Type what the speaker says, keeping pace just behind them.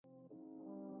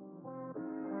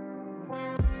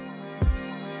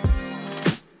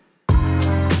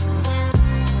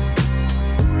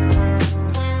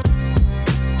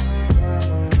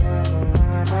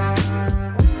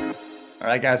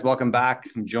right, guys, welcome back.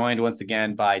 I'm joined once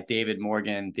again by David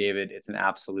Morgan. David, it's an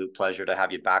absolute pleasure to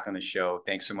have you back on the show.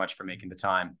 Thanks so much for making the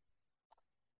time.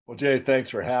 Well, Jay, thanks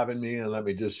for having me. And let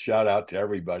me just shout out to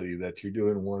everybody that you're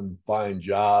doing one fine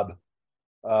job.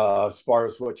 As far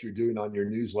as what you're doing on your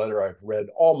newsletter, I've read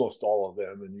almost all of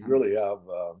them, and you really have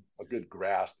a good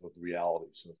grasp of the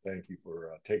reality. So thank you for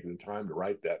taking the time to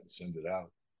write that and send it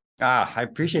out. I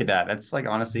appreciate that. That's like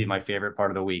honestly my favorite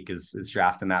part of the week is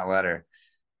drafting that letter.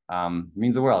 It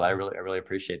means the world. I really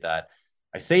appreciate that.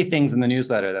 I say things in the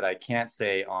newsletter that I can't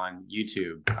say on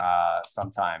YouTube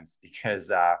sometimes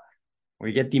because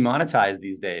we get demonetized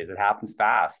these days. It happens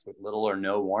fast with little or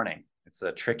no warning. It's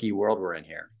a tricky world we're in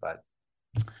here, but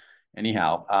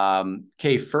anyhow,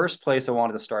 okay, first place I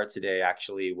wanted to start today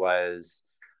actually was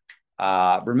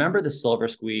remember the silver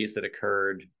squeeze that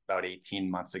occurred about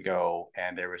 18 months ago,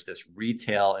 and there was this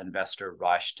retail investor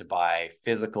rush to buy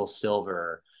physical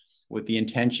silver with the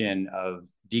intention of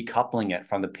decoupling it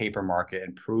from the paper market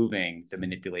and proving the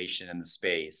manipulation in the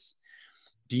space.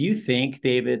 Do you think,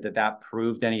 David, that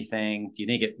proved anything? Do you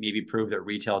think it maybe proved that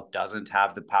retail doesn't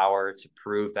have the power to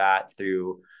prove that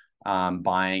through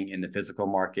buying in the physical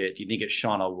market? Do you think it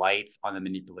shone a light on the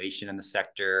manipulation in the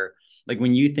sector? Like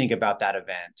when you think about that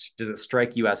event, does it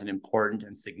strike you as an important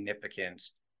and significant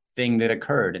thing that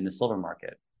occurred in the silver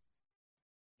market?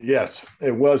 Yes,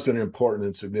 it was an important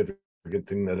and significant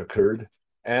thing that occurred.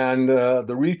 And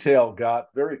the retail got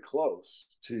very close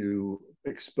to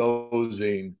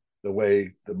exposing the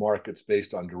way the market's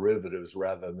based on derivatives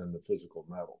rather than the physical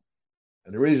metal.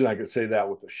 And the reason I could say that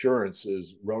with assurance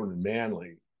is Ronan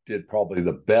Manley did probably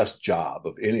the best job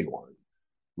of anyone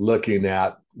looking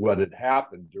at what had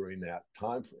happened during that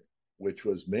time frame, which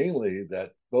was mainly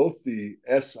that both the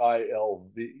SLV,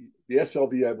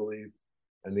 I believe,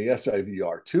 and the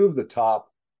SIVR, two of the top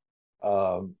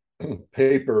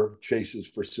paper chases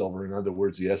for silver. In other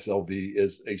words, the SLV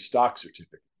is a stock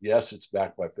certificate. Yes, it's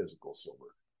backed by physical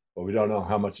silver, but we don't know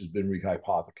how much has been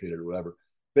rehypothecated or whatever.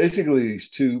 Basically, these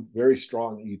two very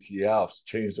strong ETFs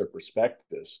changed their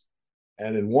prospectus.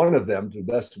 And in one of them, to the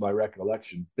best of my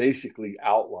recollection, basically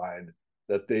outlined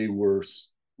that they were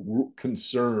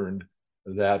concerned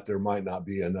that there might not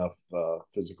be enough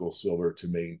physical silver to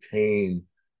maintain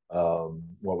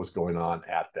what was going on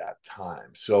at that time.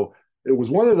 So it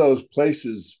was one of those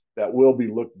places that will be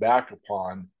looked back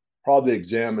upon, probably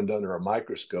examined under a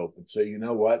microscope and say, you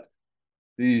know what?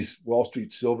 These Wall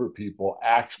Street silver people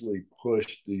actually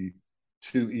pushed the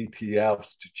two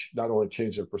ETFs to not only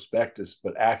change their prospectus,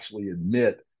 but actually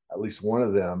admit, at least one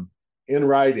of them, in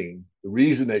writing, the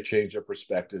reason they changed their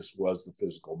prospectus was the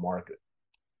physical market.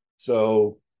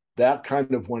 So that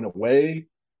kind of went away.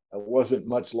 It wasn't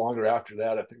much longer after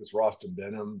that. I think it's Rostin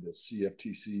Benham, the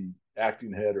CFTC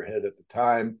acting head or head at the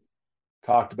time,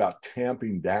 talked about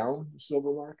tamping down the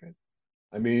silver market.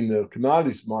 I mean, the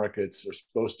commodities markets are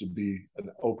supposed to be an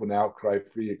open outcry,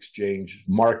 free exchange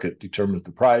market determines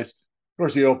the price. Of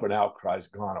course, the open outcry's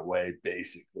gone away,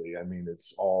 basically. I mean,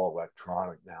 it's all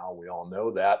electronic now. We all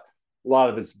know that. A lot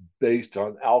of it's based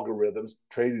on algorithms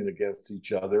trading against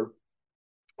each other.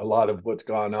 A lot of what's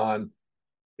gone on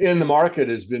in the market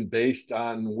has been based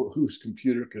on whose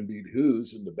computer can beat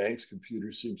whose, and the bank's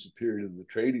computer seems superior to the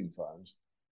trading funds.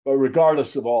 But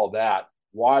regardless of all that,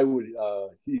 why would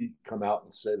he come out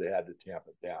and say they had to tamp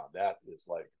it down? That is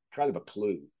like kind of a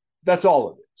clue. That's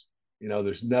all it is. You know,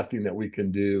 there's nothing that we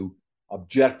can do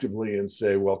objectively and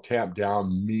say, well, tamp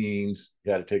down means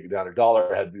you had to take it down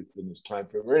 $1, had to be within this time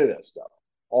frame, or any of that stuff.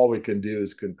 All we can do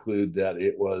is conclude that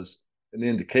it was an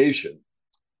indication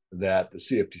that the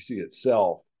CFTC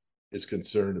itself is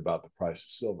concerned about the price of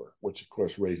silver, which of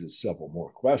course raises several more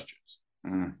questions.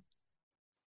 Mm.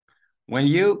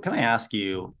 Can I ask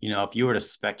you, if you were to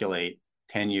speculate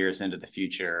 10 years into the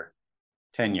future,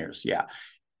 10 years, yeah,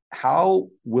 how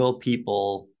will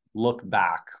people look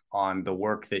back on the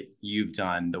work that you've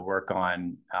done, the work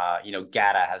on,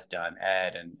 GATA has done,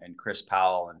 Ed and Chris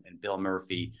Powell and Bill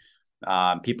Murphy,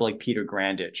 people like Peter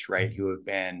Grandich, right, who have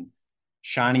been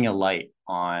shining a light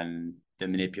on the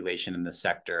manipulation in the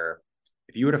sector.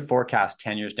 If you were to forecast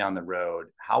 10 years down the road,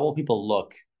 how will people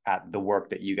look at the work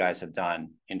that you guys have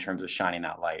done in terms of shining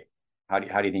that light? How do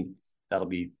you think that'll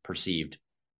be perceived?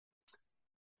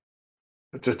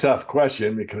 It's a tough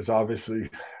question because obviously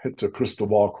it's a crystal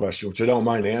ball question, which I don't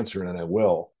mind answering, and I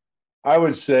will. I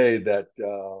would say that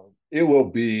it will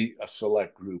be a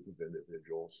select group of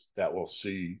individuals that will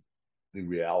see the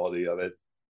reality of it.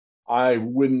 I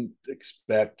wouldn't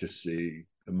expect to see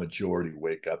the majority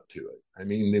wake up to it. I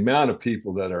mean, the amount of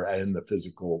people that are in the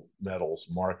physical metals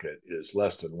market is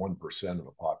less than 1% of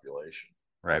the population.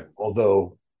 Right.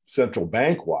 Although central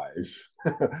bank wise,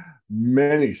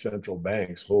 many central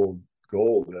banks hold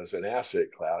gold as an asset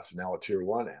class, now a tier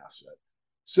one asset.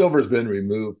 Silver's been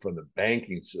removed from the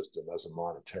banking system as a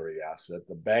monetary asset.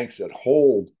 The banks that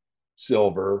hold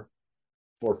silver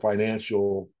for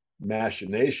financial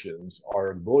machinations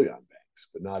are bullion banks,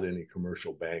 but not any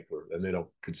commercial bank, and they don't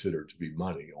consider it to be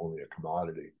money, only a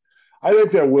commodity. I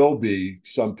think there will be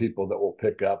some people that will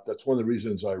pick up. That's one of the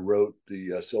reasons I wrote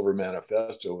the Silver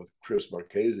Manifesto with Chris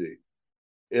Marchese,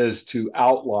 is to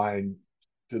outline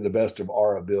to the best of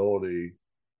our ability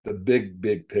the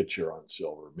big picture on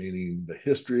silver, meaning the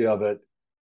history of it,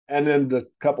 and then the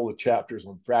couple of chapters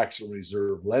on fractional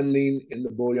reserve lending in the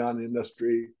bullion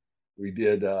industry. We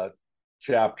did a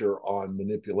chapter on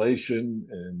manipulation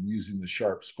and using the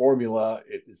Sharpe's formula.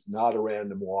 It is not a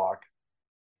random walk.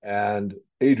 And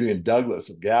Adrian Douglas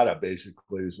of GATA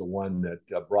basically is the one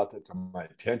that brought that to my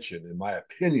attention. In my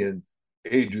opinion,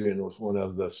 Adrian was one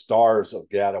of the stars of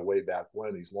GATA way back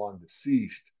when. He's long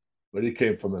deceased, but he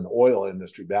came from an oil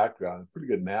industry background, pretty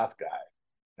good math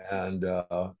guy. And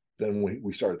then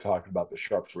we started talking about the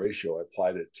Sharpe's ratio. I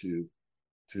applied it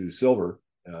to silver.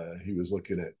 He was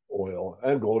looking at oil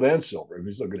and gold and silver. He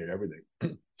was looking at everything.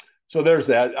 So there's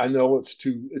that. I know it's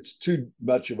too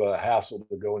much of a hassle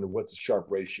to go into what's the Sharpe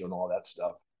ratio and all that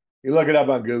stuff. You look it up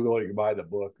on Google, you can buy the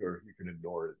book, or you can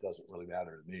ignore it. It doesn't really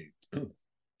matter to me.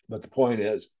 But the point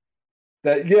is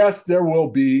that, yes, there will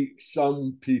be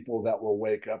some people that will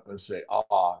wake up and say,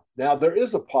 now there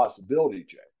is a possibility,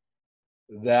 Jay,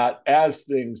 that as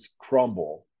things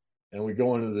crumble and we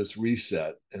go into this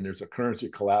reset and there's a currency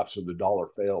collapse or the dollar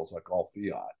fails like all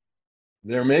fiat,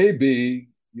 there may be,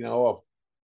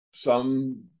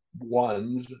 some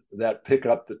ones that pick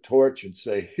up the torch and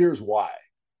say, here's why.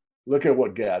 Look at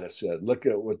what GATA said. Look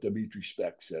at what Dimitri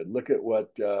Speck said. Look at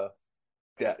what,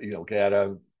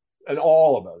 GATA and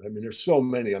all of it. I mean, there's so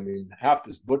many. I mean, half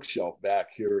this bookshelf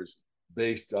back here is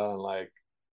based on like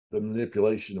the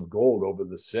manipulation of gold over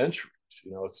the centuries.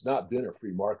 It's not been a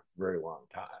free market for a very long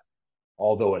time,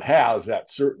 although it has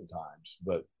at certain times,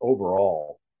 but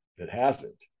overall it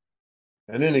hasn't.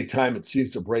 And any time it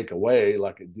seems to break away,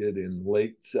 like it did in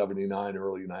late 79,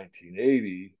 early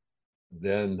 1980,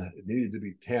 then it needed to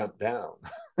be tamped down.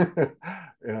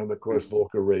 And of course,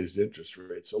 Volcker raised interest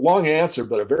rates. A long answer,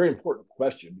 but a very important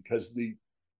question, because the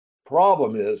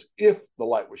problem is if the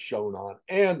light was shown on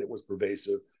and it was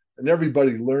pervasive and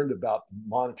everybody learned about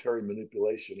monetary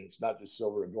manipulation, it's not just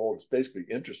silver and gold, it's basically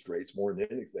interest rates more than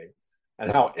anything,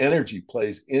 and how energy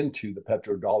plays into the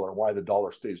petrodollar and why the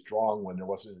dollar stays strong when there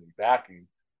wasn't any backing.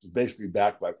 It's basically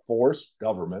backed by force,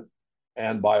 government,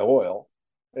 and by oil.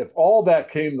 If all that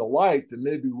came to light, then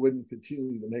maybe we wouldn't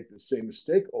continue to make the same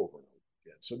mistake over and over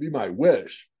again. So it'd be my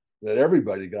wish that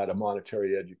everybody got a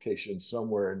monetary education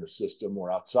somewhere in the system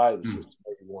or outside of the system,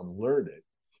 everyone learned it.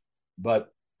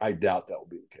 But I doubt that will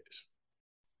be the case.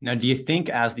 Now, do you think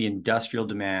as the industrial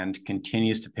demand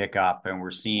continues to pick up and we're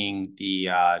seeing the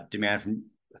demand from,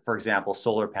 for example,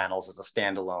 solar panels as a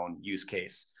standalone use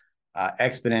case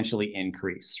exponentially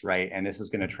increase, right? And this is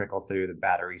going to trickle through the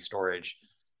battery storage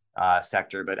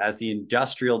sector. But as the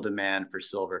industrial demand for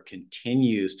silver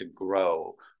continues to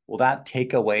grow, will that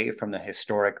take away from the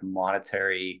historic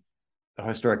monetary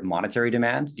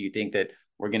demand? Do you think that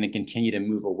we're going to continue to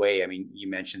move away? I mean, you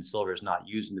mentioned silver is not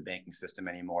used in the banking system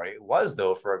anymore. It was,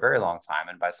 though, for a very long time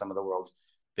and by some of the world's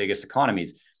biggest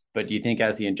economies. But do you think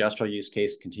as the industrial use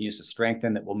case continues to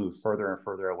strengthen, that we'll move further and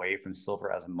further away from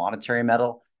silver as a monetary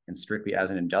metal and strictly as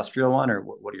an industrial one? Or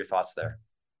what are your thoughts there?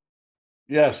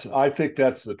 Yes, I think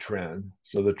that's the trend.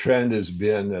 So the trend has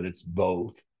been that it's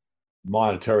both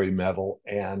monetary metal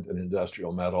and an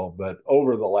industrial metal. But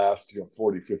over the last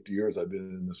 40, 50 years I've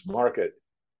been in this market,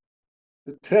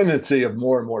 the tendency of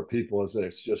more and more people is that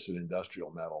it's just an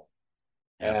industrial metal.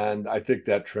 Yeah. And I think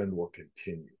that trend will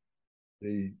continue.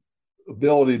 The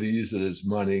ability to use it as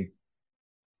money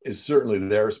is certainly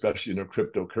there, especially in a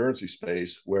cryptocurrency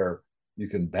space where you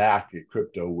can back a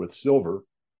crypto with silver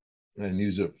and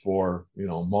use it for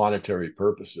monetary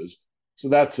purposes. So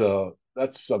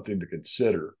that's something to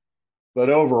consider.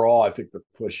 But overall, I think the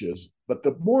push is,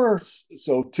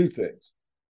 two things.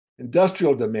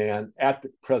 Industrial demand at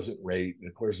the present rate, and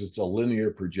of course it's a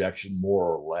linear projection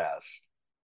more or less,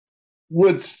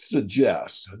 would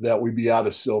suggest that we'd be out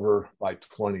of silver by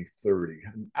 2030.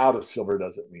 And out of silver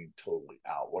doesn't mean totally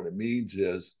out. What it means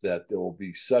is that there will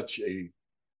be such a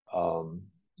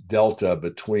delta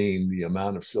between the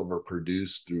amount of silver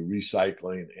produced through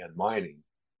recycling and mining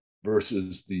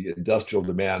versus the industrial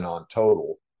demand on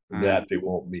total that they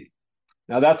won't meet.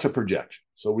 Now that's a projection,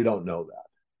 so we don't know that.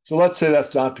 So let's say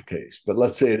that's not the case, but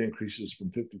let's say it increases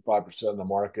from 55% of the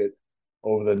market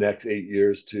over the next 8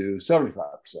 years to 75%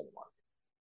 of the market.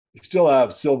 You still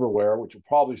have silverware, which will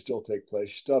probably still take place.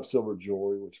 You still have silver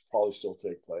jewelry, which will probably still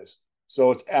take place.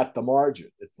 So it's at the margin.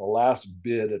 It's the last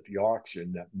bid at the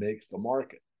auction that makes the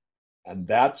market. And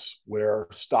that's where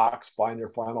stocks find their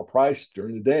final price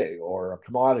during the day, or a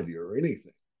commodity or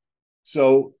anything.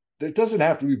 So there doesn't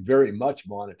have to be very much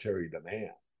monetary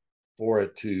demand for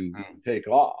it to take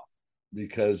off,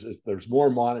 because if there's more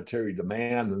monetary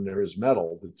demand than there is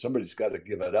metal, then somebody's got to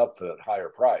give it up for that higher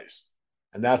price.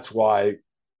 And that's why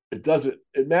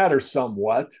it matters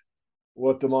somewhat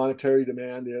what the monetary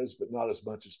demand is, but not as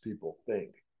much as people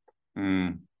think.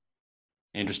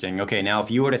 Interesting. Okay, now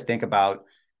if you were to think about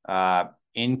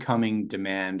incoming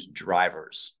demand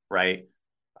drivers, right?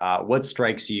 What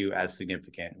strikes you as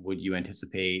significant? Would you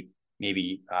anticipate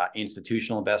maybe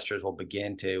institutional investors will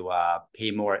begin to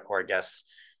pay more, or I guess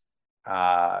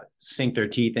sink their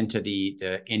teeth into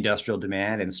the industrial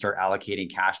demand and start allocating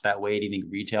cash that way? Do you think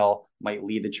retail might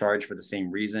lead the charge for the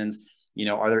same reasons?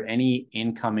 Are there any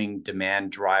incoming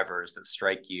demand drivers that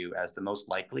strike you as the most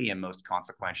likely and most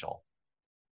consequential?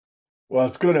 Well,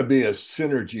 it's going to be a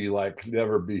synergy like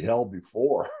never beheld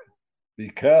before,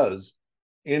 because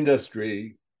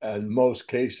industry, in most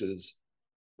cases,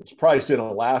 it's price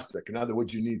inelastic. In other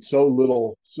words, you need so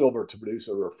little silver to produce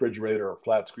a refrigerator, or a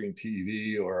flat screen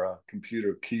TV, or a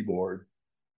computer keyboard,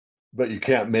 but you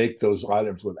can't make those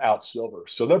items without silver.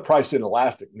 So they're price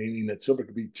inelastic, meaning that silver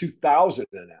could be 2,000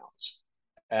 an ounce,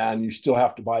 and you still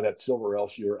have to buy that silver,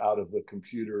 else you're out of the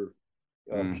computer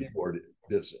keyboard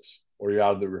business, or you're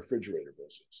out of the refrigerator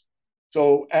business.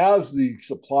 So as the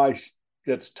supply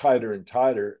gets tighter and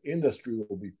tighter, industry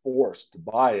will be forced to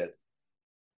buy it,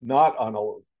 not on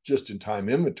a just-in-time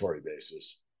inventory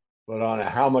basis, but on a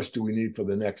how much do we need for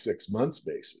the next 6 months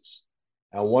basis.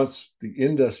 And once the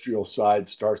industrial side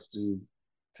starts to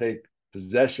take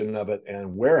possession of it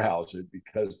and warehouse it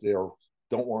because they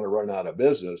don't want to run out of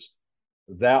business,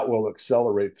 that will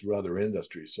accelerate through other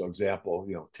industries. So example,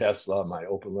 Tesla, my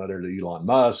open letter to Elon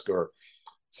Musk, or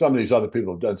some of these other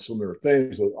people have done similar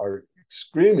things, are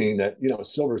screaming that,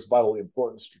 silver is vitally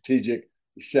important, strategic,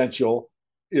 essential,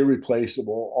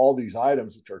 irreplaceable, all these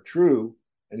items, which are true.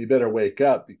 And you better wake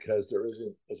up, because there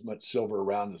isn't as much silver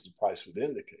around as the price would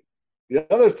indicate. The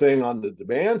other thing on the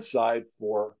demand side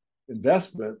for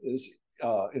investment is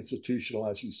institutional,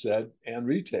 as you said, and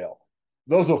retail.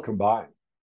 Those will combine.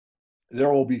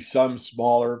 There will be some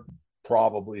smaller,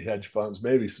 probably hedge funds,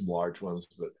 maybe some large ones,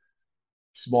 but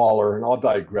smaller. And I'll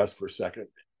digress for a second.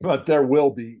 But there will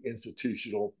be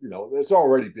institutional, there's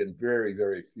already been very,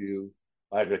 very few,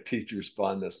 like a teacher's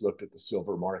fund that's looked at the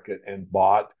silver market and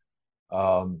bought.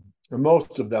 And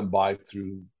most of them buy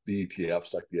through the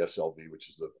ETFs, like the SLV, which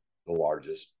is the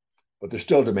largest. But there's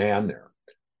still demand there.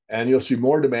 And you'll see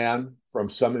more demand from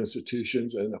some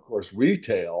institutions. And of course,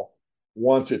 retail,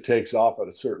 once it takes off at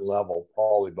a certain level,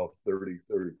 probably about 30,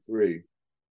 33,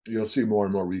 you'll see more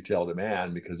and more retail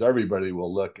demand, because everybody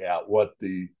will look at what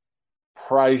the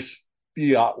price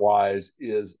fiat-wise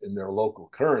is in their local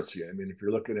currency. I mean, if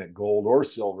you're looking at gold or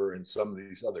silver in some of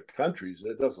these other countries,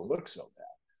 it doesn't look so bad.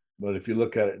 But if you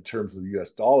look at it in terms of the US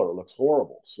dollar, it looks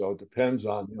horrible. So it depends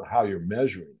on how you're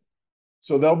measuring.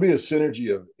 So there'll be a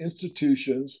synergy of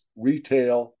institutions,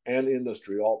 retail, and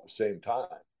industry all at the same time,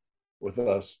 with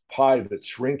a pie that's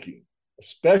shrinking,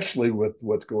 especially with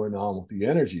what's going on with the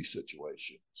energy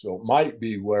situation. So it might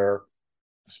be where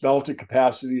the smelting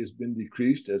capacity has been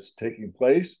decreased as taking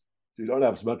place. So you don't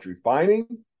have as much refining.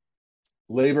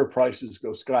 Labor prices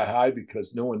go sky high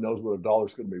because no one knows what a dollar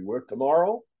is going to be worth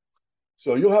tomorrow.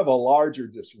 So you'll have a larger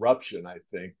disruption, I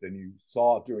think, than you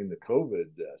saw during the COVID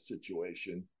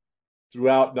situation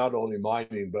throughout not only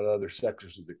mining, but other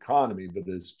sectors of the economy. But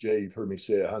as Jay, you've heard me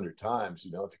say 100 times,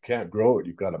 if you can't grow it,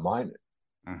 you've got to mine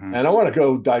it. Mm-hmm. And I want to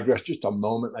go digress just a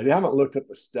moment. I haven't looked at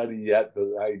the study yet, but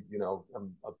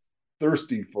I'm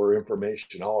thirsty for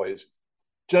information always.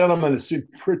 Gentleman has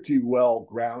seemed pretty well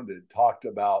grounded, talked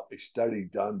about a study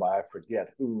done by I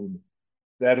forget whom,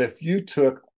 that if you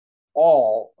took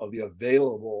all of the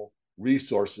available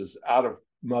resources out of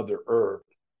Mother Earth,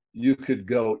 you could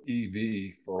go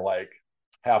EV for like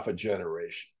half a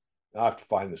generation. I have to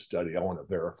find the study. I want to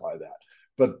verify that.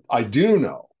 But I do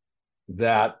know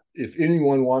that if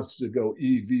anyone wants to go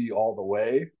EV all the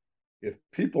way, if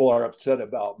people are upset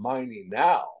about mining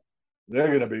now, they're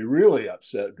going to be really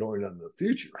upset going into the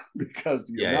future, because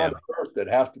the amount of earth that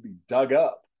has to be dug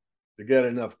up to get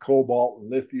enough cobalt and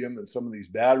lithium and some of these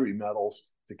battery metals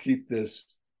to keep this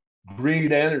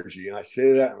green energy, and I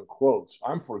say that in quotes,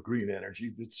 I'm for green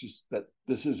energy. It's just that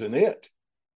this isn't it.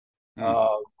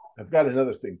 I've got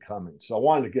another thing coming, so I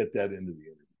wanted to get that into the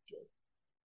interview, Joe.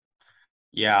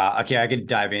 Yeah, okay, I could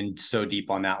dive in so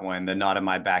deep on that one. The not in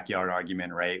my backyard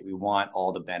argument, right? We want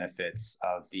all the benefits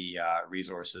of the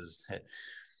resources that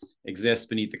exist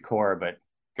beneath the core, but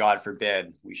God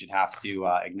forbid we should have to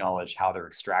acknowledge how they're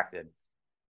extracted.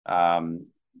 Um,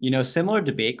 Similar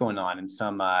debate going on in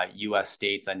some U.S.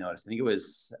 states. I noticed. I think it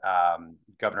was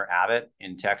Governor Abbott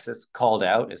in Texas called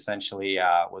out essentially.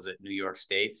 Was it New York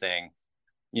State saying,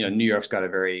 New York's got a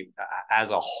very, as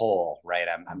a whole, right?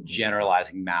 I'm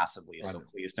generalizing massively, so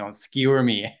please don't skewer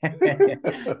me,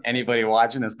 anybody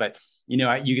watching this. But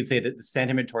you could say that the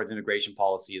sentiment towards immigration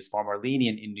policy is far more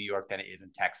lenient in New York than it is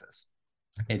in Texas.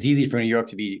 It's easy for New York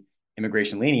to be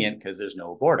immigration lenient because there's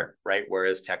no border, right?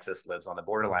 Whereas Texas lives on the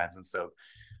borderlands, and so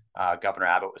Governor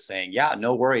Abbott was saying, "Yeah,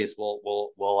 no worries,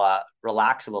 we'll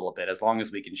relax a little bit as long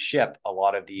as we can ship a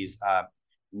lot of these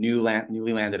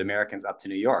newly landed Americans up to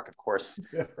New York." Of course,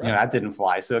 Right. that didn't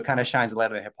fly. So it kind of shines a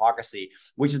light on the hypocrisy,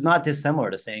 which is not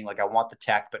dissimilar to saying like, I want the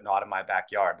tech, but not in my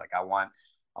backyard. Like I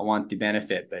want the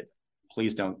benefit, but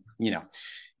please don't.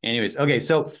 Anyways, okay.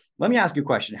 So let me ask you a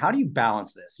question. How do you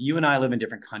balance this? You and I live in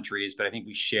different countries, but I think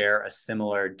we share a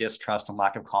similar distrust and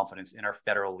lack of confidence in our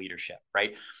federal leadership,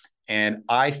 right? And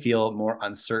I feel more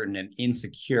uncertain and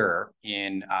insecure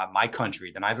in my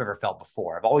country than I've ever felt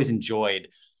before. I've always enjoyed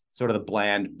sort of the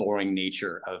bland, boring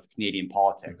nature of Canadian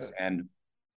politics. And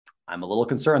I'm a little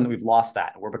concerned that we've lost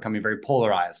that. We're becoming very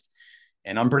polarized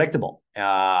and unpredictable.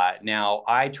 Now,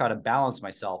 I try to balance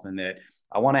myself in that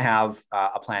I want to have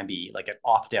a plan B, like an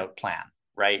opt out plan,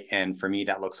 right? And for me,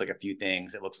 that looks like a few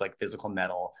things. It looks like physical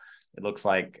metal. It looks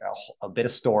like a bit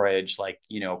of storage, like,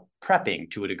 prepping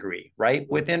to a degree, right?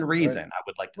 Within Right. reason, I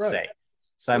would like to Right. say.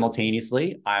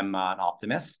 Simultaneously, I'm an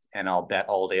optimist and I'll bet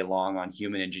all day long on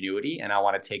human ingenuity. And I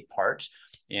want to take part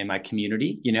in my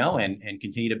community, and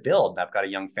continue to build. I've got a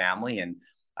young family and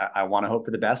I want to hope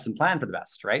for the best and plan for the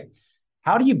best, right?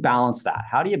 How do you balance that?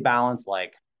 How do you balance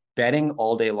like betting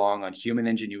all day long on human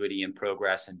ingenuity and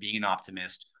progress and being an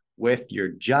optimist with your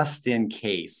just in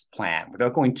case plan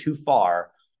without going too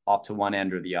far off to one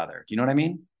end or the other? Do you know what I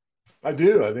mean? I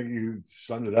do. I think you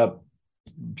summed it up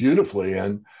beautifully.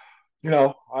 And,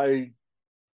 I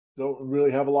don't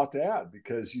really have a lot to add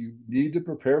because you need to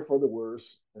prepare for the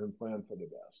worst and plan for the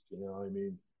best. I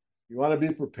mean, you want to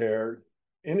be prepared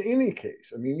in any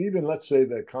case. I mean, even let's say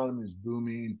the economy is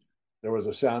booming, there was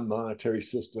a sound monetary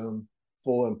system,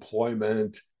 full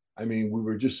employment. I mean, we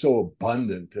were just so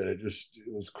abundant that it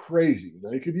was crazy.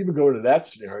 Now you could even go to that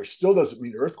scenario. It still doesn't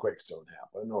mean earthquakes don't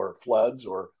happen or floods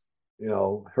or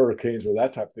hurricanes or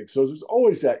that type of thing. So there's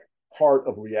always that part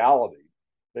of reality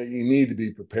that you need to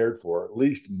be prepared for, at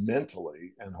least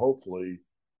mentally, and hopefully,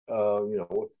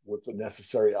 with the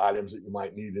necessary items that you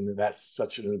might need in that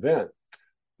such an event.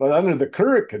 But under the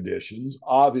current conditions,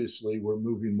 obviously, we're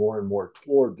moving more and more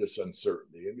toward this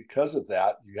uncertainty, and because of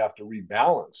that, you have to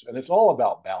rebalance, and it's all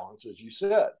about balance, as you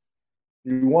said.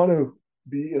 You want to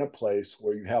be in a place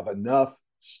where you have enough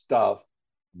stuff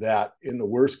that, in the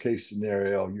worst case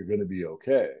scenario, you're going to be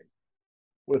okay,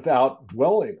 without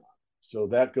dwelling on. So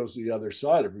that goes to the other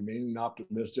side of remaining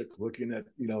optimistic, looking at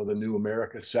the New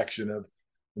America section of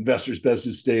Investors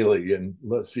Business Daily and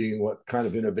seeing what kind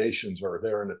of innovations are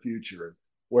there in the future and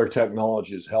where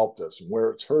technology has helped us and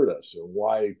where it's hurt us and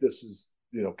why this is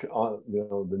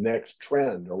the next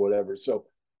trend or whatever. So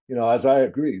as I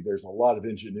agree, there's a lot of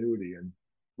ingenuity, and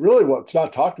really what's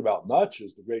not talked about much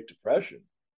is the Great Depression.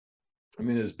 I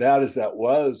mean, as bad as that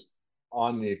was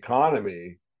on the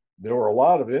economy, there were a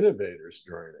lot of innovators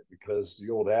during it because the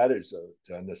old adage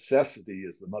of necessity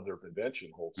is the mother of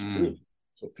invention holds true.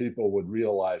 So people would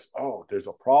realize, oh, there's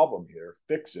a problem here,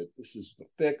 fix it. This is the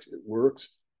fix. It works.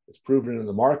 It's proven in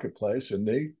the marketplace, and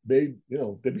they they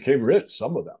became rich,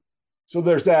 some of them. So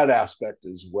there's that aspect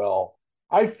as well.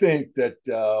 I think that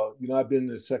I've been in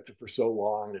the sector for so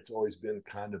long; it's always been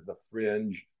kind of the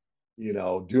fringe,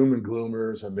 doom and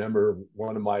gloomers. I remember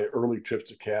one of my early trips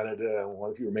to Canada, and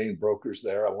one of your main brokers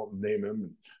there, I won't name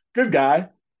him, good guy.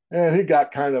 And he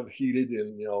got kind of heated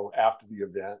after the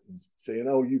event and saying,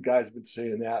 oh, you guys have been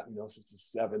saying that,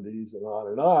 since the 70s and on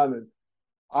and on. And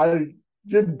I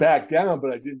didn't back down,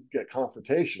 but I didn't get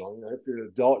confrontational. If you're an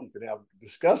adult, you can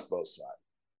discuss both sides.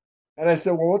 And I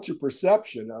said, well, what's your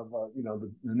perception of,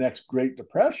 the next Great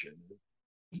Depression?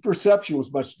 His perception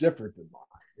was much different than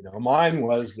mine. Mine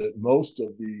was that most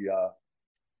of the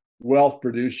wealth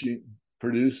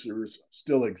producers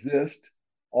still exist.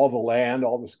 All the land,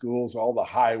 all the schools, all the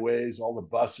highways, all the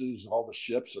buses, all the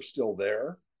ships are still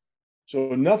there.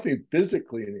 So nothing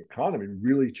physically in the economy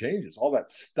really changes. All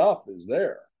that stuff is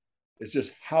there. It's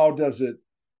just how is it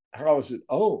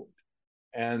owned?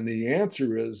 And the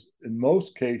answer is, in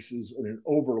most cases, in an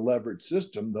over leveraged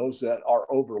system, those that are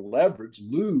over leveraged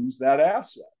lose that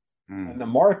asset. And the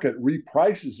market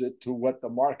reprices it to what the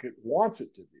market wants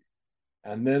it to be.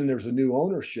 And then there's a new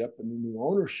ownership, and the new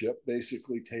ownership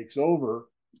basically takes over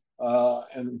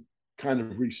and kind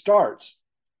of restarts.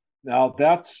 Now,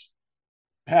 that's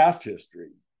past history.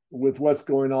 With what's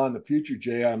going on in the future,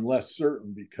 Jay, I'm less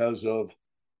certain because of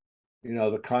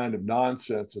the kind of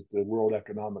nonsense that the World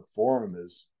Economic Forum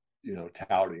is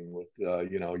touting with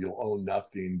you'll own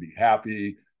nothing, be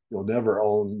happy, you'll never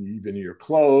own even your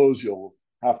clothes, you'll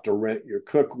have to rent your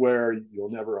cookware,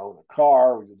 you'll never own a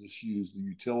car, you'll just use the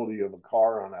utility of a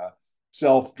car on a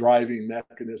self-driving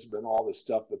mechanism and all this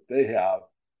stuff that they have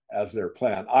as their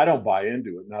plan. I don't buy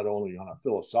into it, not only on a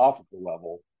philosophical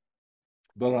level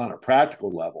but on a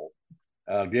practical level.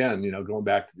 Again, going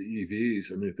back to the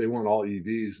EVs, I mean, if they want all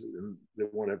EVs, they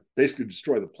want to basically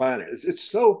destroy the planet. It's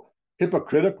so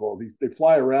hypocritical. They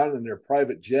fly around in their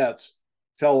private jets,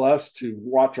 tell us to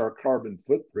watch our carbon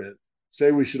footprint,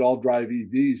 say we should all drive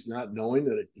EVs, not knowing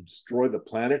that it can destroy the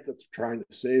planet that they're trying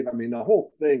to save. I mean, the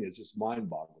whole thing is just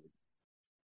mind-boggling.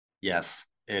 Yes,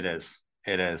 it is.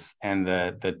 It is. And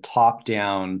the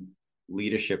top-down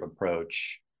leadership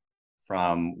approach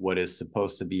from what is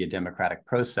supposed to be a democratic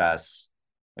process.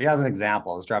 Like, as an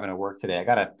example, I was driving to work today. I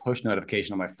got a push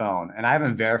notification on my phone, and I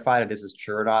haven't verified if this is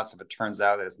true or not. So if it turns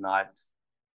out that it's not,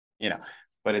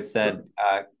 but it said,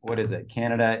 what is it?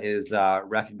 Canada is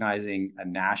recognizing a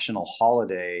national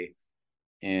holiday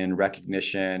in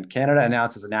recognition. Canada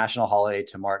announces a national holiday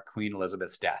to mark Queen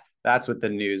Elizabeth's death. That's what the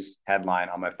news headline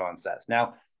on my phone says. Now,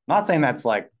 I'm not saying that's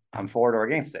like I'm for it or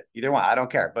against it. Either one, I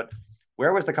don't care. But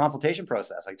where was the consultation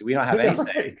process? Like, do we not have any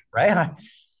say, right?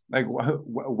 Like,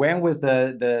 when was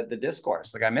the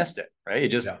discourse? Like, I missed it, right?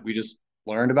 We just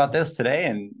learned about this today,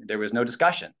 and there was no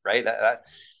discussion, right?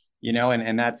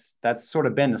 And that's sort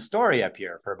of been the story up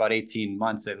here for about 18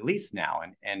 months at least now,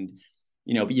 and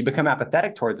you become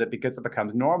apathetic towards it because it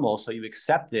becomes normal, so you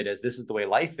accept it as this is the way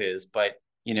life is. But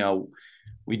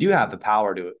we do have the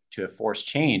power to force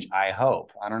change. I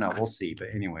hope. I don't know. We'll see. But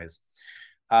anyways.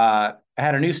 I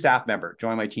had a new staff member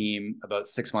join my team about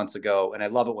 6 months ago, and I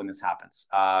love it when this happens.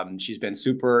 She's been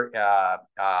super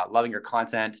loving her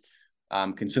content,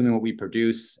 consuming what we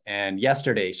produce. And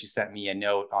yesterday, she sent me a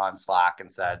note on Slack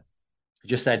and said,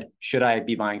 should I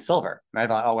be buying silver? And I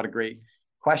thought, oh, what a great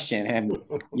question. And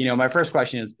my first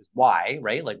question is why,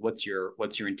 right? Like, what's your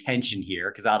intention here?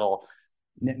 Because that'll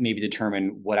maybe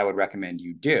determine what I would recommend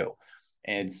you do.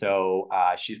 And so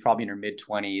she's probably in her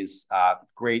mid-20s,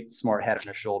 great, smart head on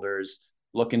her shoulders,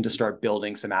 looking to start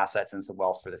building some assets and some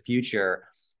wealth for the future.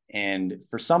 And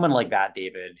for someone like that,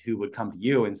 David, who would come to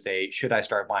you and say, should I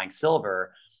start buying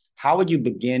silver? How would you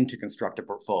begin to construct a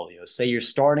portfolio? Say you're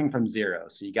starting from zero.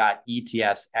 So you got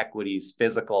ETFs, equities,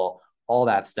 physical, all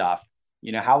that stuff.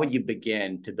 How would you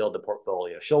begin to build the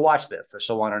portfolio? She'll watch this, so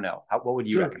she'll want to know. What would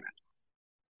you recommend?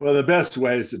 Well, the best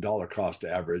way is to dollar cost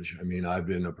average. I mean, I've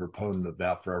been a proponent of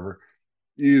that forever.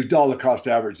 You dollar cost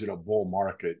average in a bull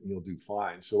market and you'll do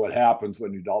fine. So what happens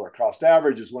when you dollar cost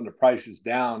average is when the price is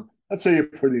down, let's say you're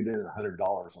putting in $100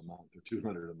 a month or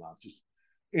 $200 a month, just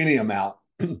any amount.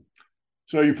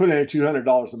 So you put in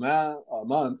 $200 a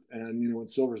month, and when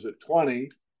silver's at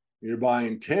 20, you're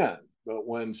buying 10. But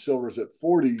when silver's at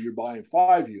 40, you're buying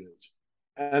 5 units.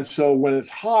 And so when it's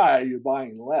high, you're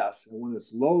buying less, and when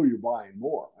it's low, you're buying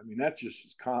more. I mean, that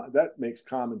makes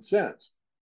common sense.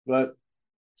 But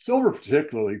silver,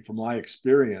 particularly from my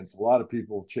experience, a lot of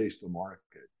people chase the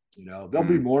market. There'll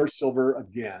be more silver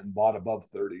again bought above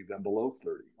 30 than below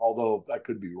 30. Although I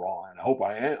could be wrong, and I hope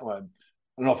I am. I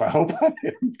don't know if I hope I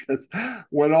am, because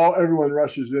when everyone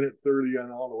rushes in at 30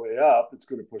 and all the way up, it's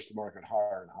going to push the market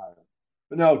higher and higher.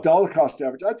 But no, dollar cost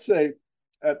average, I'd say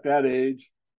at that age,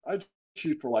 I'd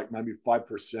shoot for like maybe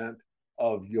 5%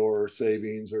 of your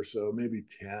savings or so, maybe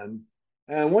 10.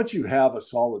 And once you have a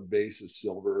solid base of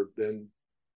silver, then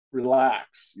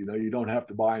relax. You don't have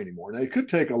to buy anymore. Now, you could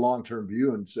take a long-term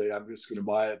view and say, I'm just going to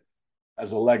buy it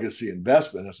as a legacy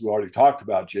investment. As we already talked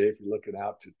about, Jay, if you're looking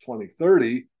out to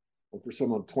 2030, and for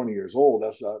someone 20 years old,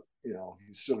 that's not,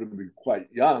 he's still going to be quite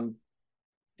young.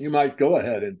 You might go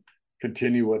ahead and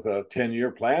continue with a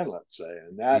 10-year plan, let's say.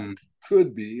 And that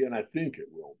could be, and I think it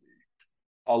will be,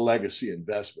 a legacy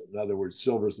investment. In other words,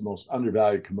 silver is the most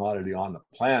undervalued commodity on the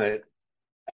planet.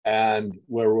 And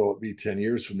where will it be 10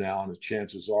 years from now? And the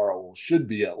chances are it should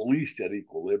be at least at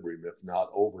equilibrium, if not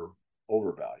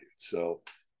overvalued. So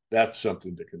that's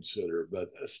something to consider. But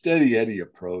a steady Eddie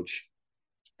approach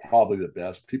is probably the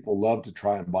best. People love to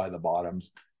try and buy the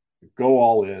bottoms, go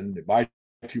all in, they buy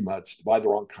too much, they buy the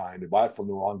wrong kind, they buy it from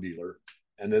the wrong dealer,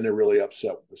 and then they're really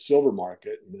upset with the silver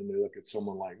market, and then they look at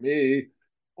someone like me,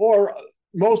 or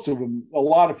most of them, a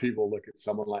lot of people look at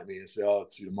someone like me and say, "Oh,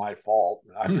 it's my fault."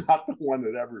 I'm not the one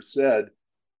that ever said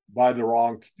buy the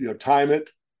wrong, time it,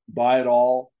 buy it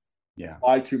all, Yeah.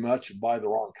 buy too much, and buy the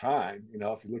wrong kind.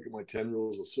 If you look at my 10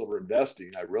 rules of silver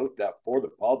investing, I wrote that for the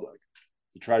public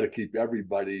to try to keep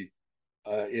everybody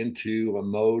into a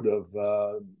mode of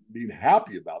being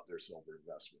happy about their silver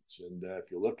investments. And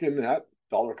if you look in that,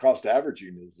 dollar cost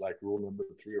averaging is like rule number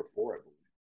 3 or 4, I believe.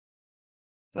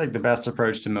 It's like the best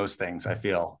approach to most things, I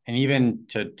feel. And even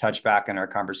to touch back on our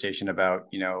conversation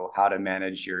about, how to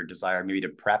manage your desire, maybe to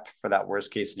prep for that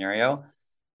worst case scenario.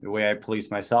 The way I police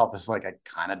myself is like I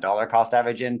kind of dollar cost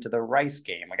average into the rice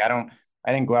game. Like I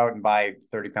didn't go out and buy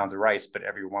 30 pounds of rice, but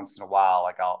every once in a while,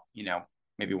 like I'll,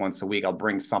 maybe once a week, I'll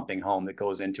bring something home that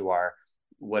goes into our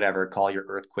whatever, call your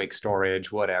earthquake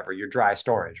storage, whatever, your dry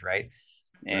storage, right?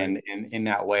 Right. And in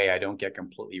that way, I don't get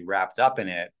completely wrapped up in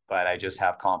it, but I just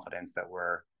have confidence that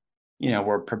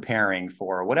we're preparing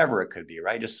for whatever it could be,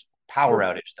 right? Just power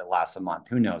Sure. outage that lasts a month,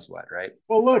 who knows what, right?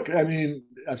 Well, look, I mean,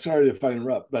 I'm sorry if I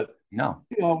interrupt, but No.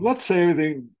 let's say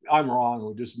everything I'm wrong.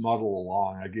 We'll just muddle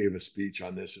along. I gave a speech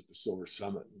on this at the Silver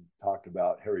Summit and talked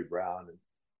about Harry Brown. And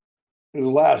in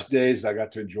the last days, I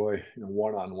got to enjoy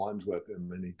one-on-ones with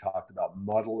him, and he talked about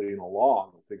muddling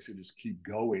along. Things can just keep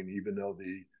going, even though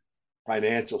the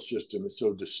financial system is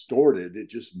so distorted, it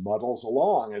just muddles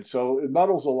along. And so it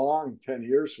muddles along 10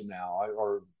 years from now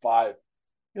or 5.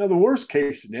 The worst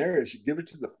case scenario is you give it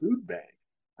to the food bank.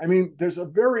 I mean, there's a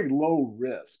very low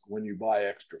risk when you buy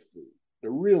extra food.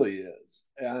 There really is.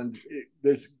 And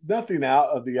there's nothing out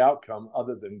of the outcome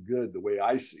other than good, the way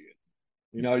I see it.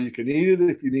 You can eat it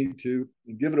if you need to,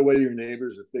 and give it away to your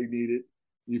neighbors if they need it.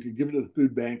 You can give it to the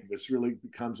food bank if it really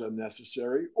becomes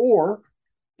unnecessary. Or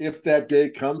if that day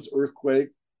comes, earthquake,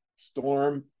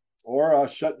 storm, or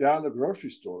shut down the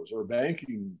grocery stores, or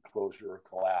banking closure or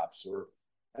collapse, or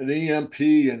an EMP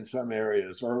in some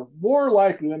areas, or more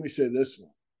likely, let me say this one,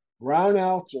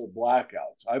 brownouts or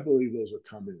blackouts. I believe those are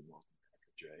coming in North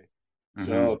America, Jay.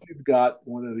 So Mm-hmm. if you've got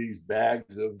one of these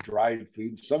bags of dried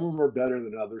food, some of them are better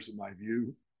than others in my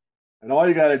view, and all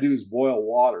you got to do is boil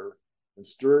water and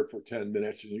stir it for 10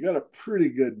 minutes, and you got a pretty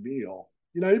good meal.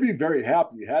 You'd be very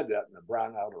happy you had that in a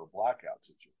brownout or a blackout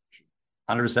situation.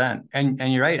 100%.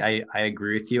 And you're right. I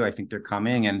agree with you. I think they're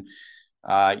coming. And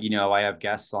I have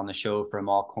guests on the show from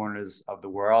all corners of the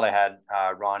world. I had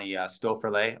Ronnie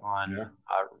Stofferle on,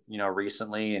 Yeah.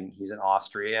 recently, and he's in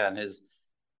Austria, and his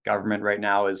government right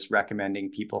now is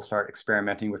recommending people start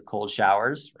experimenting with cold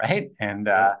showers, right? And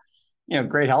Right.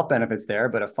 great health benefits there.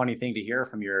 But a funny thing to hear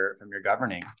from your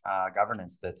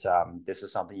governance that this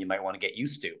is something you might want to get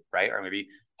used to, right? Or maybe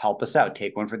help us out,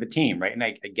 take one for the team, right? And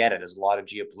I get it. There's a lot of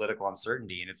geopolitical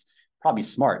uncertainty, and it's probably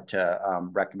smart to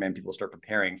recommend people start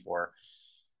preparing for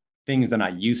things they're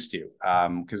not used to,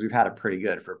 because we've had it pretty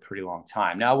good for a pretty long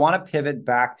time. Now, I want to pivot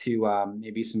back to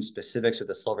maybe some specifics with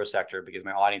the silver sector, because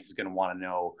my audience is going to want to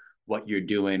know what you're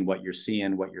doing, what you're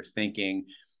seeing, what you're thinking.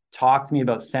 Talk to me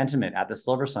about sentiment at the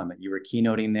Silver Summit. You were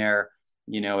keynoting there.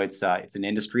 It's an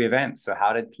industry event. So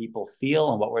how did people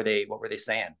feel, and what were they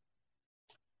saying?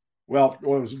 Well,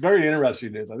 what was very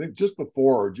interesting is I think just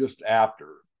before or just after,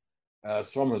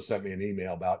 someone sent me an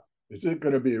email about, is it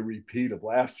going to be a repeat of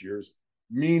last year's,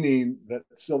 meaning that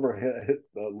silver hit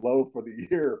the low for the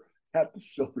year at the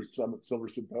Silver Summit, Silver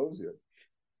Symposium.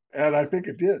 And I think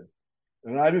it did.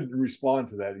 And I didn't respond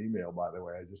to that email, by the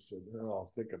way. I just said, "Oh,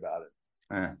 I'll think about it."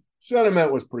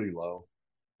 Sentiment was pretty low.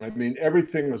 I mean,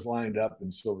 everything was lined up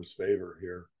in silver's favor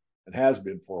here and has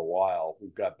been for a while.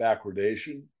 We've got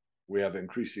backwardation. We have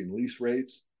increasing lease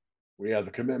rates. We have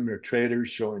the commitment of traders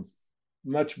showing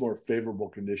much more favorable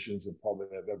conditions than probably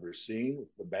I've ever seen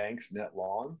with the banks net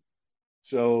long.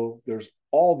 So there's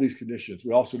all these conditions.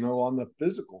 We also know on the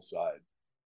physical side,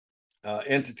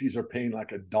 entities are paying like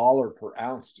 $1 per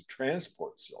ounce to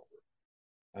transport silver.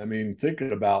 I mean,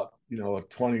 thinking about a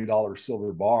 $20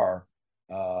 silver bar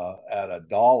at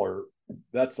 $1,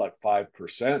 that's like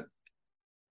 5%,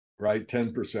 right?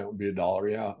 10% would be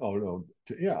 $1. Yeah. Oh no.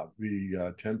 Yeah, be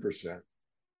 10%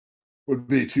 would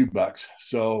be $2.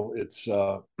 So it's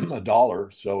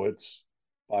 $1. So it's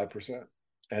 5%,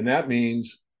 and that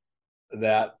means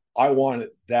that I want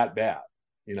it that bad.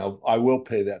 I will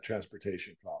pay that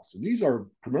transportation cost. And these are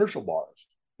commercial bars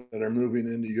that are moving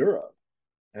into Europe.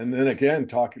 And then again,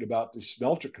 talking about the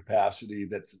smelter capacity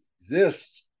that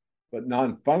exists, but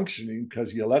non-functioning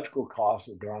because the electrical costs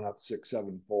have gone up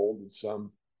 6-7-fold in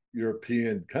some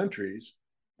European countries,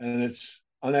 and it's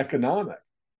uneconomic.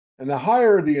 And the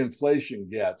higher the inflation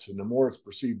gets and the more it's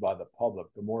perceived by the public,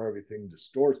 the more everything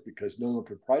distorts because no one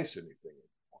can price anything.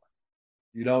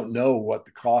 You don't know what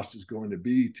the cost is going to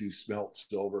be to smelt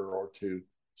silver or to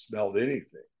smelt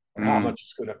anything, or how Mm, much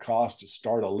it's going to cost to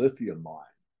start a lithium mine.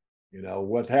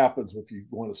 What happens if you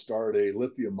want to start a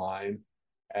lithium mine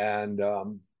and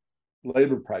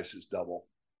labor prices double,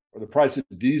 or the price of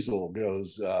diesel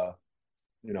goes,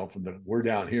 we're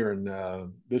down here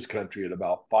in this country at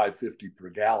about 5.50 per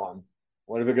gallon.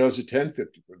 What if it goes to 10.50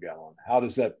 per gallon? How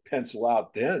does that pencil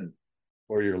out then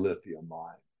for your lithium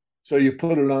mine? So you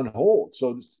put it on hold.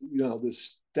 So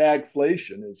this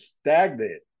stagflation is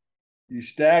stagnate. You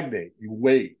stagnate. You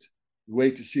wait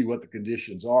to see what the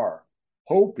conditions are,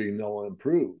 hoping they'll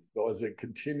improve. But as they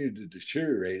continue to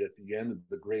deteriorate at the end of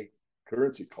the great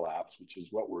currency collapse, which is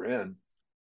what we're in,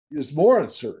 there's more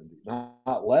uncertainty,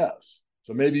 not less.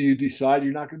 So maybe you decide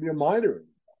you're not going to be a miner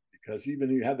anymore, because even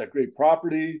you had that great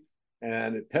property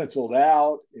and it penciled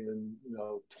out in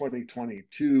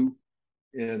 2022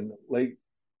 in late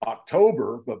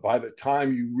October, but by the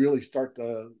time you really start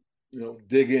to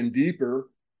dig in deeper,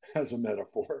 as a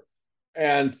metaphor,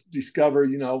 and discover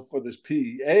for this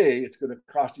PEA it's going to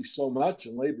cost you so much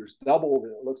and labor's doubled,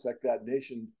 and it looks like that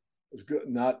nation is good,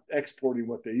 not exporting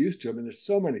what they used to. I mean, there's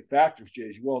so many factors, Jay,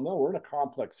 as you well know. We're in a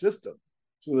complex system,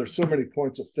 so there's so many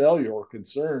points of failure or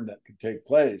concern that could take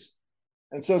place,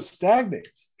 and so it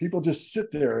stagnates. People just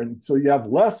sit there, and so you have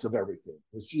less of everything,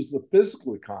 which is the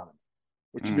physical economy,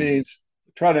 which mm, means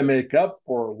try to make up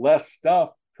for less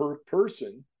stuff per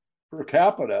person, per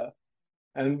capita,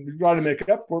 and we try to make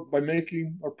up for it by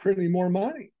making or printing more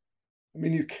money. I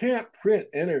mean, you can't print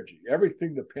energy.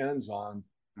 Everything depends mm.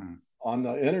 on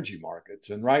the energy markets.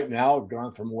 And right now, I've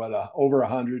gone from over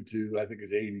 100 to I think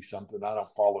it's 80 something. I don't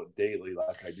follow it daily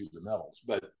like I do the metals,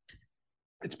 but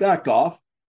it's backed off.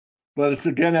 But it's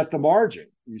again at the margin.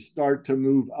 You start to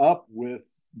move up with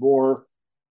more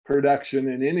production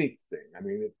in anything. I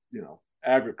mean,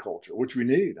 agriculture, which we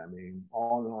need. I mean,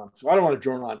 on and on. So I don't want to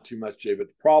drone on too much, Jay, but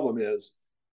the problem is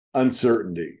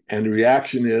uncertainty. And the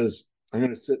reaction is, I'm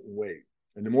going to sit and wait.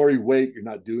 And the more you wait, you're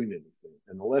not doing anything.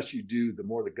 And the less you do, the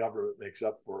more the government makes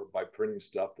up for it by printing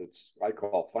stuff that's I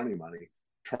call funny money,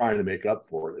 trying to make up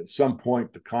for it. At some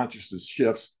point, the consciousness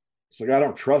shifts. It's like, I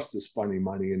don't trust this funny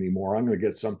money anymore. I'm going to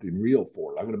get something real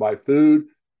for it. I'm going to buy food.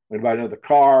 I'm going to buy another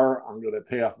car. I'm going to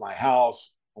pay off my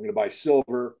house. I'm going to buy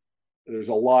silver. There's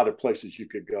a lot of places you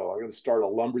could go. I'm going to start a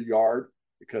lumber yard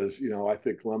because I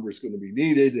think lumber is going to be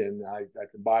needed, and I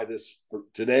can buy this for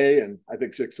today, and I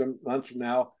think 6 months from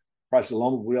now, price of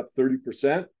lumber will be up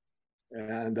 30%,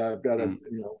 and I've got Mm.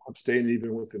 I'm staying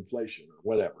even with inflation or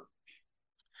whatever.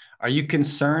 Are you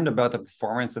concerned about the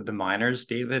performance of the miners,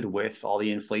 David, with all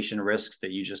the inflation risks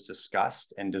that you just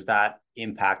discussed? And does that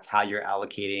impact how you're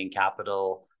allocating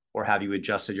capital, or have you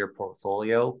adjusted your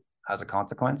portfolio as a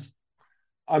consequence?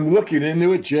 I'm looking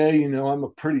into it, Jay. I'm a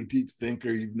pretty deep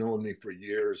thinker. You've known me for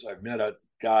years. I've met a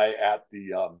guy at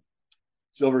the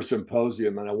Silver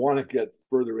Symposium, and I want to get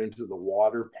further into the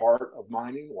water part of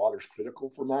mining. Water's critical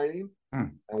for mining, Hmm.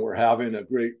 and we're having a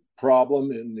great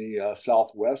problem in the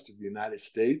southwest of the United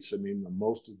States. I mean,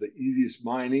 most of the easiest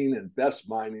mining and best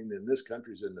mining in this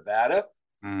country is in Nevada.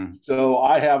 Mm, So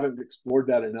I haven't explored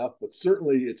that enough, but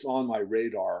certainly it's on my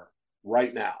radar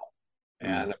right now. mm,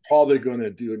 And I'm probably going to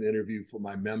do an interview for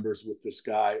my members with this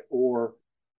guy, or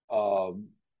um,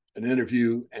 an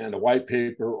interview and a white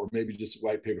paper, or maybe just a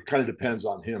white paper. Kind of depends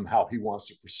on him, how he wants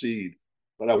to proceed.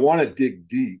 But I want to dig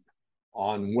deep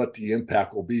on what the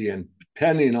impact will be. And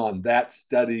depending on that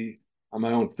study, on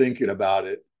my own thinking about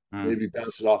it, mm. maybe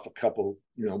bounce it off a couple,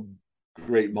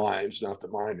 great minds, not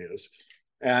that mine is,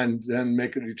 and then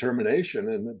make a determination.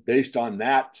 And based on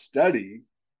that study,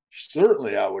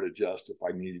 certainly I would adjust if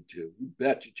I needed to. You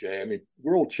bet you, Jay. I mean,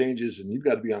 world changes and you've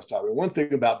got to be on top of it. One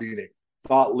thing about being a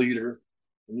thought leader,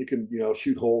 and you can,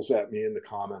 shoot holes at me in the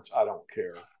comments. I don't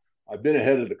care. I've been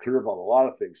ahead of the curve on a lot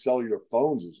of things. Cellular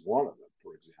phones is one of them,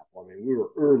 for example. I mean, we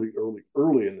were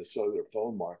early in the cellular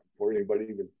phone market before anybody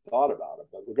even thought about it.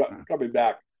 But we're coming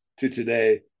back to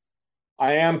today.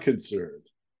 I am concerned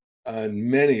in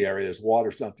many areas.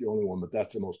 Water's not the only one, but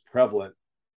that's the most prevalent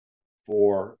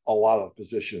for a lot of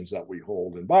positions that we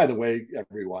hold. And by the way,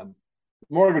 everyone,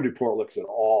 the Morgan Report looks at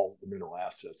all the mineral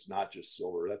assets, not just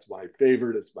silver. That's my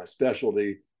favorite. It's my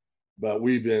specialty. But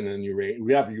we've been in uranium.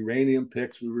 We have uranium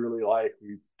picks we really like.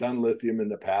 We've done lithium in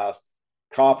the past.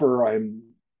 Copper, I'm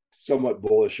somewhat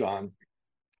bullish on.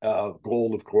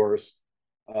 Gold, of course.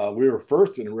 We were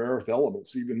first in rare earth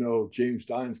elements, even though James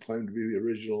Dines claimed to be the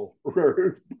original rare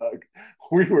earth bug.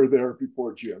 We were there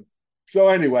before Jim. So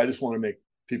anyway, I just want to make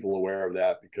people aware of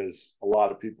that, because a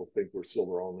lot of people think we're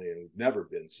silver only, and we've never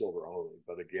been silver only.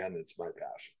 But again, it's my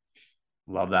passion.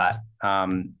 Love that.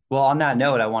 Well, on that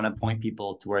note, I want to point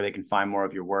people to where they can find more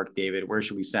of your work, David. Where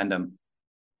should we send them?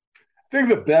 I think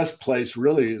the best place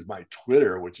really is my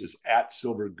Twitter, which is at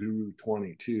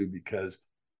SilverGuru22, because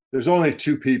there's only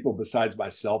two people besides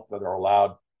myself that are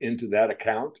allowed into that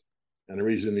account. And the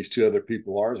reason these two other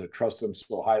people are is I trust them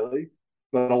so highly.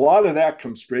 But a lot of that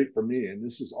comes straight from me. And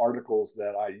this is articles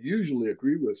that I usually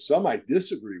agree with. Some I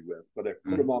disagree with, but I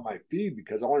put them on my feed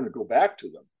because I want to go back to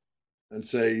them and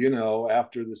say,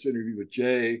 after this interview with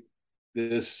Jay,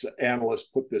 this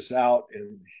analyst put this out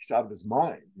and he's out of his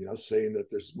mind, saying that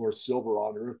there's more silver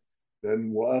on earth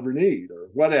than we'll ever need or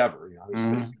whatever. He's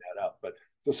making that up. But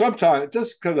so sometimes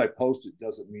just because I post it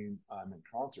doesn't mean I'm in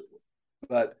concert with it.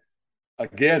 But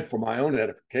again, for my own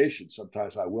edification,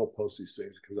 sometimes I will post these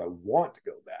things because I want to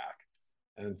go back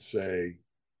and say,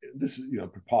 this is,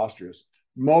 preposterous.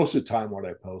 Most of the time, what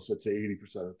I post, let's say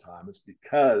 80% of the time, it's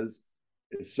because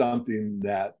it's something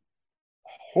that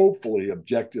hopefully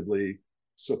objectively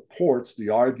supports the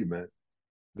argument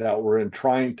that we're in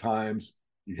trying times.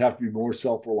 You have to be more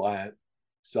self-reliant,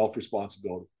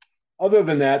 self-responsibility. Other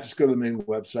than that, just go to the main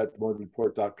website,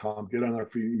 themorganreport.com, get on our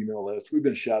free email list. We've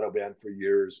been shadow banned for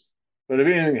years. But if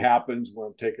anything happens when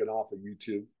I'm taken off of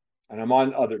YouTube, and I'm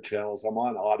on other channels, I'm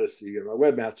on Odyssey, and my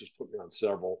webmasters put me on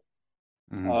several.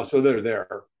 So they're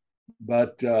there.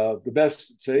 But the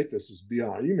best, safest is to be on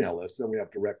our email list. Then we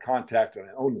have direct contact, and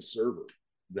I own the server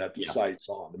that the site's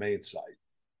on, the main site.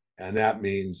 And that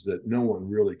means that no one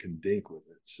really can dink with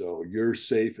it. So you're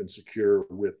safe and secure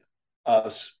with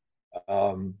us.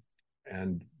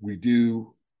 And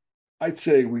I'd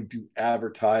say we do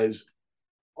advertise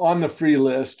on the free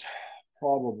list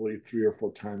probably 3 or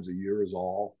 4 times a year is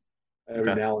all.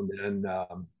 Every now and then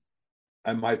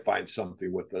I might find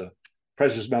something with a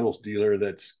precious metals dealer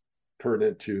that's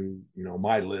pertinent to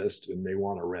my list and they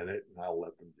want to rent it, and I'll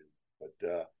let them do it.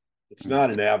 But it's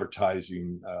not an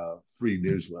advertising free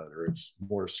newsletter. It's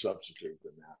more substantive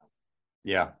than that.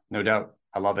 Yeah, no doubt.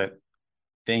 I love it.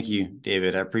 Thank you,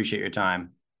 David. I appreciate your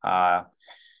time.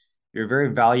 You're a very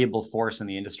valuable force in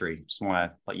the industry. Just want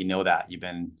to let you know that. You've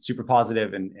been super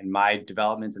positive in my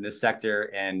development in this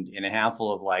sector, and in a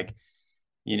handful of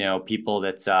people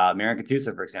that American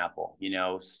Tusa, for example,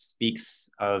 speaks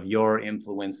of your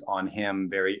influence on him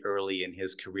very early in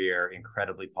his career,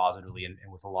 incredibly positively and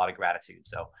with a lot of gratitude.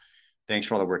 So thanks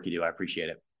for all the work you do. I appreciate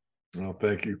it. Well,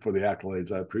 thank you for the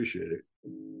accolades. I appreciate it.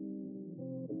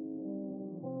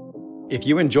 If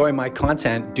you enjoy my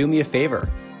content, do me a favor.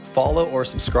 Follow or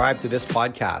subscribe to this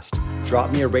podcast.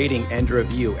 Drop me a rating and a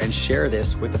review and share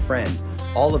this with a friend.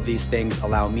 All of these things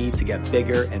allow me to get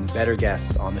bigger and better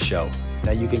guests on the show.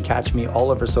 Now you can catch me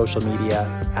all over social media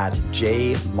at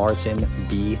jmartinbc.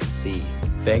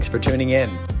 Thanks for tuning in.